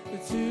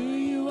 That's who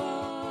you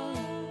are.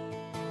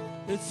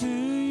 That's who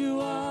you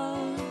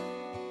are.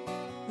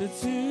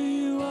 That's who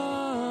you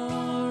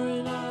are.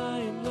 And I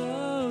am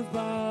loved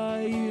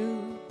by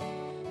you.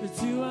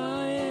 That's who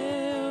I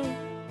am.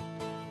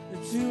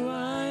 That's who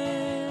I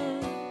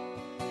am.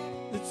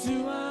 That's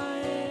who I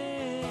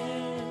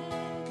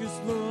am. 'Cause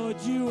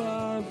Lord, you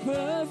are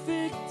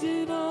perfect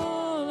in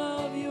all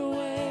of your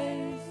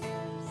ways.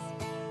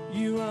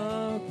 You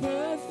are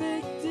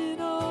perfect in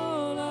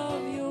all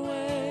of your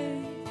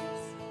ways.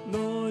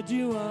 Lord,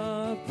 you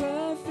are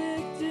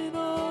perfect in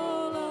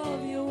all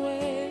of your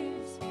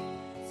ways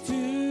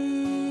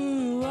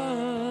to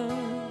us.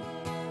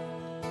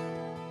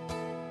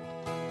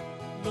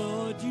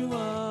 Lord, you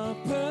are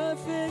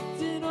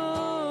perfect in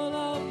all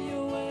of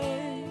your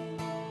ways.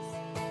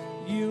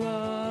 You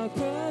are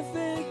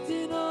perfect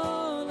in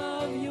all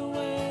of your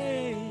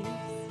ways.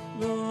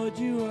 Lord,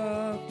 you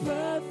are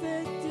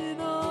perfect in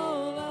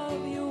all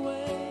of your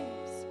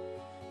ways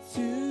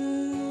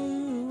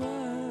to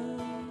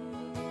us.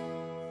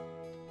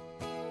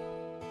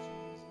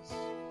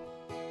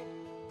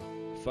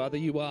 Father,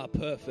 you are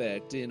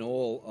perfect in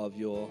all of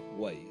your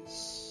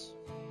ways.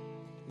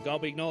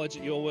 God, we acknowledge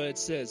that your word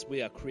says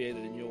we are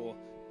created in your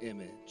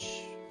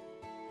image.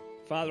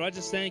 Father, I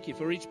just thank you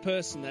for each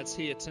person that's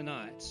here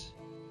tonight.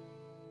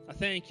 I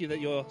thank you that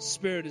your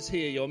Spirit is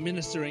here. You're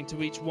ministering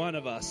to each one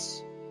of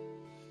us.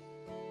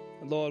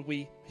 And Lord,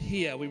 we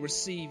hear, we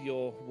receive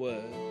your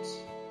word.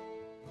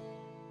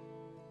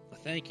 I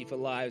thank you for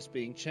lives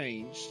being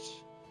changed,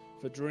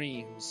 for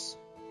dreams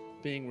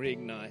being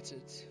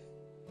reignited,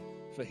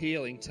 for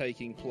healing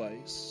taking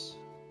place.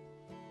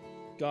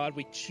 God,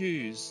 we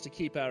choose to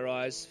keep our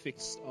eyes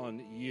fixed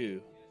on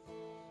you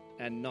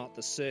and not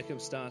the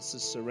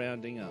circumstances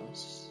surrounding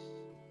us.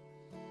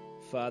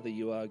 Father,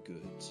 you are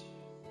good.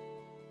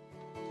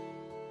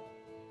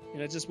 You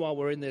know, just while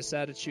we're in this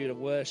attitude of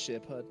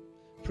worship, I'd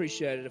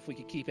appreciate it if we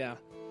could keep our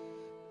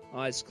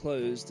eyes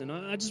closed. And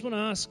I just want to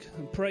ask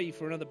and pray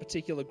for another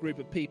particular group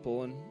of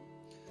people. And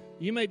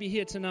you may be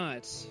here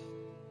tonight,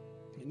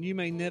 and you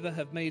may never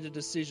have made a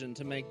decision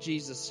to make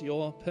Jesus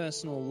your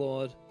personal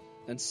Lord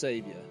and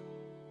Savior.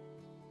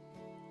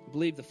 I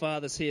believe the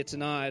Father's here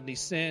tonight, and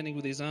he's standing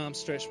with his arms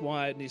stretched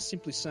wide, and he's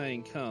simply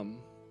saying, come.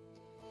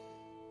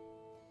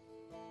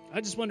 I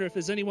just wonder if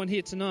there's anyone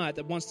here tonight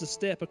that wants to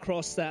step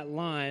across that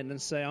line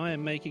and say, I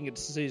am making a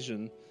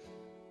decision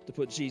to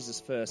put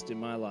Jesus first in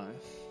my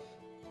life.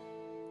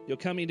 You're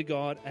coming to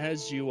God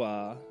as you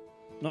are,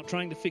 not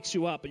trying to fix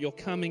you up, but you're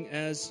coming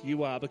as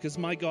you are, because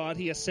my God,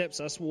 he accepts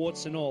us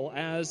warts and all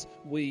as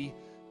we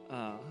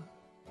are.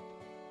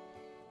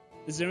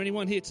 Is there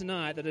anyone here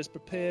tonight that is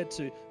prepared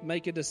to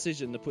make a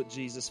decision to put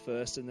Jesus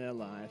first in their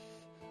life?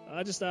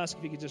 I just ask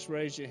if you could just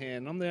raise your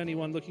hand. I'm the only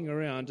one looking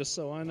around, just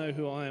so I know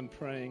who I am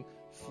praying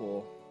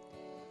for.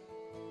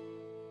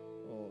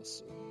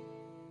 Awesome.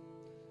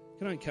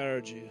 Can I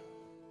encourage you?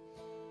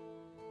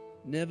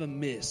 Never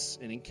miss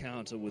an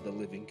encounter with the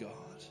living God.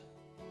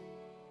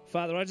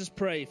 Father, I just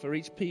pray for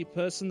each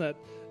person that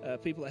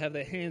people that have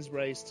their hands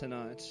raised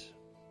tonight.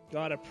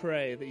 God, I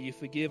pray that you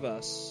forgive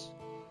us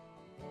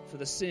for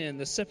the sin,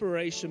 the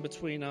separation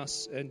between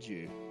us and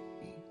you.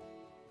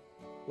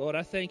 Lord,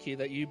 I thank you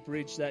that you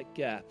bridge that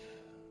gap.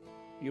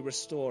 You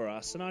restore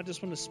us. And I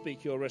just want to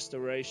speak your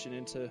restoration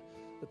into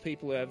the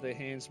people who have their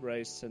hands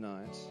raised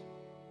tonight.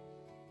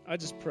 I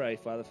just pray,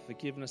 Father, for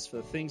forgiveness for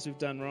the things we've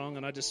done wrong.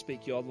 And I just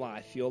speak your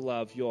life, your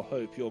love, your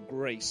hope, your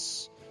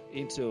grace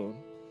into them.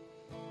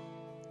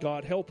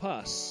 God, help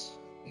us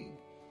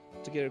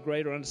to get a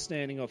greater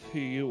understanding of who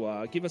you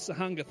are. Give us a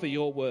hunger for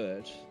your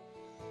word.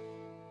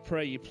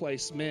 Pray you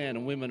place men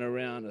and women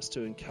around us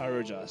to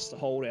encourage us, to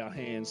hold our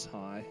hands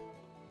high.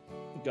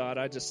 God,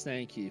 I just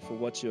thank you for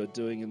what you're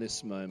doing in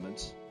this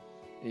moment.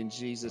 In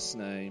Jesus'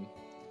 name,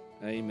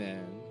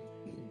 amen.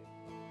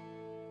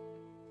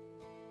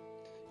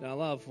 Now, I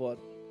love what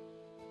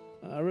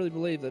I really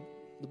believe that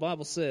the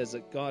Bible says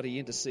that God, he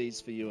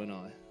intercedes for you and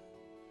I.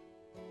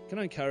 Can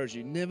I encourage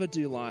you, never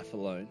do life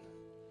alone.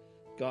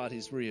 God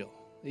is real.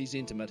 He's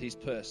intimate. He's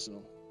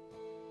personal.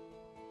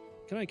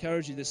 Can I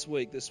encourage you this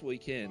week, this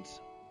weekend?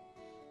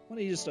 Why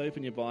don't you just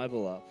open your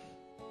Bible up?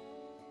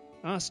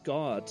 Ask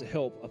God to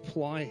help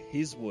apply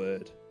his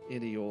word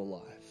into your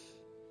life.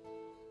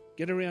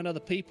 Get around other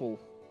people,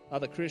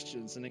 other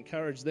Christians, and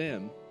encourage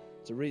them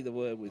to read the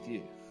word with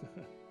you.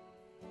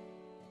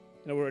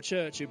 You know, we're a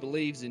church who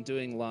believes in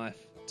doing life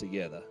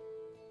together.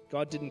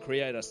 God didn't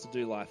create us to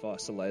do life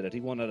isolated. He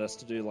wanted us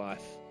to do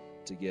life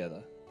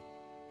together.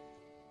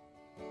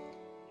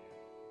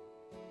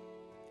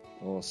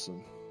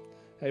 Awesome.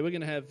 Hey, we're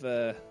going to have,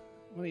 why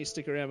don't you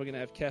stick around? We're going to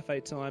have cafe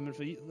time. And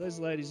for you, those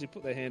ladies who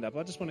put their hand up,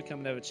 I just want to come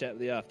and have a chat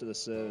with you after the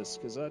service,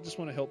 because I just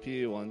want to help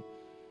you on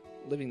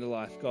living the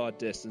life God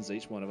destines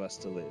each one of us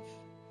to live.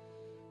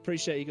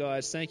 Appreciate you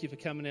guys. Thank you for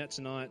coming out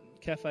tonight.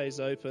 Cafe's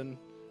open.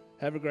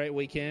 Have a great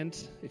weekend.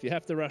 If you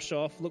have to rush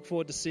off, look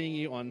forward to seeing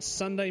you on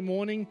Sunday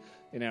morning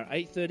in our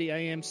 8:30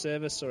 a.m.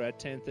 service or our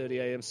 10:30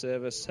 a.m.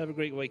 service. Have a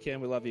great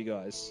weekend. We love you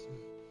guys.